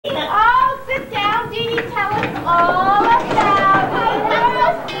Didi, tell us all about it.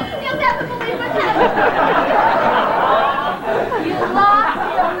 You'll never believe what happened. You lost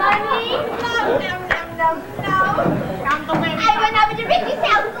your money? No. I went over to Ricky's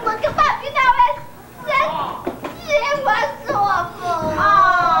house to look him up, you know it. It was awful.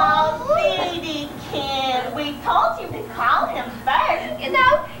 Oh, Didi kid, we told you to call him first. You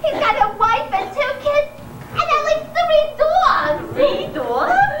know, he's got a wife and 2 kids and at least 3 dogs. 3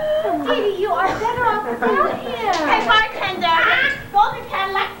 doors? Didi, you are better off without him. Hey, bartender, golden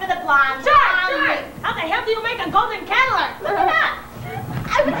Cadillac for the blonde. Sure. How the hell do you make a golden Cadillac? Look it up.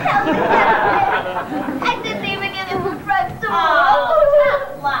 I was helping him. I didn't even get in the front door. Oh,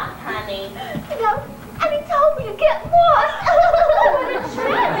 tough luck, honey. You know, and he told me to get lost. What a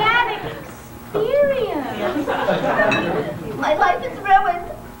traumatic experience. My life is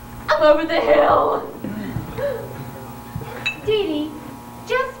ruined. I'm over the hill. Didi,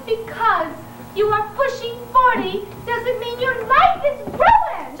 just because you are pushing 40 doesn't mean your life is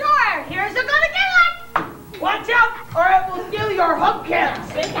ruined. Sure, here's a golden Cadillac. Watch out, or it will steal your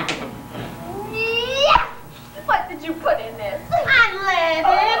hubcaps. Yeah. What did you put in this?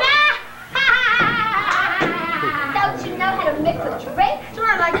 Unlimited. Don't you know how to mix a drink?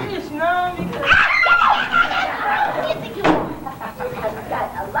 Sure, like this, no? What do you think you are? You've got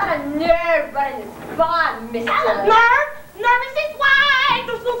a lot of nerve running this bar, mister. Nerve? Nervous is why.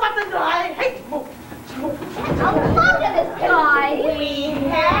 There's no something that I hate. A load of this guy. We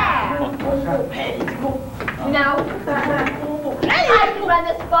have. No. I can run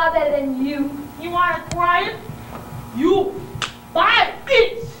this bar better than you. You want to try it? You buy it.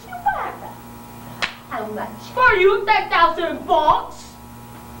 You buy that. How much? For you, $10,000.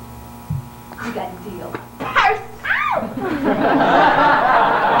 You got a deal. Purse.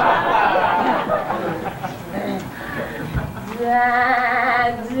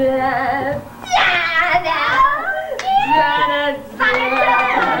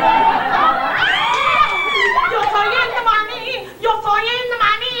 You're forgetting the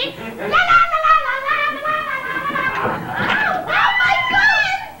money. La la la la la la la la la. Oh my God!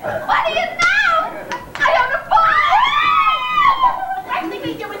 What do you know? I own a bar! First thing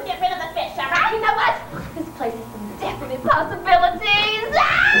we do is get rid of the fish, all right? You know what? This place has some definite possibilities.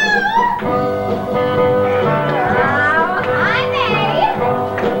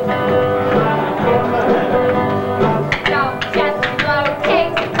 Don't just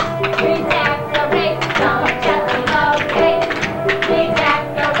relocate, redecorate. Don't just relocate,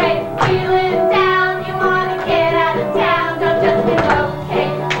 redecorate. Feeling down, you wanna get out of town. Don't just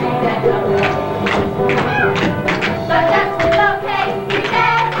relocate, redecorate. Don't just relocate,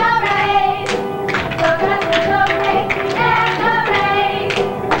 redecorate. Don't just relocate, redecorate.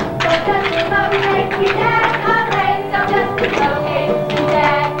 Don't just relocate, redecorate. Don't just relocate,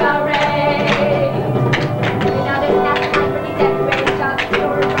 redecorate. You know there's nothing like redecorating shops that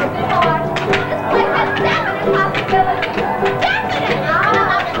are open for. This place has definite possibilities. Definite!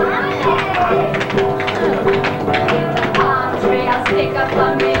 In the palm tree, I'll stick a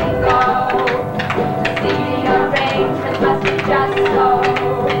flamingo. Seating arrangements must be just so.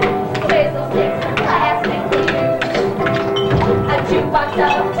 Hazel sticks and plastic views. A jukebox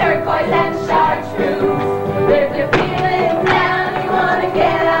of turquoise and chartreuse. If you're feeling down, you wanna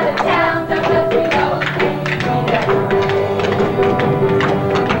get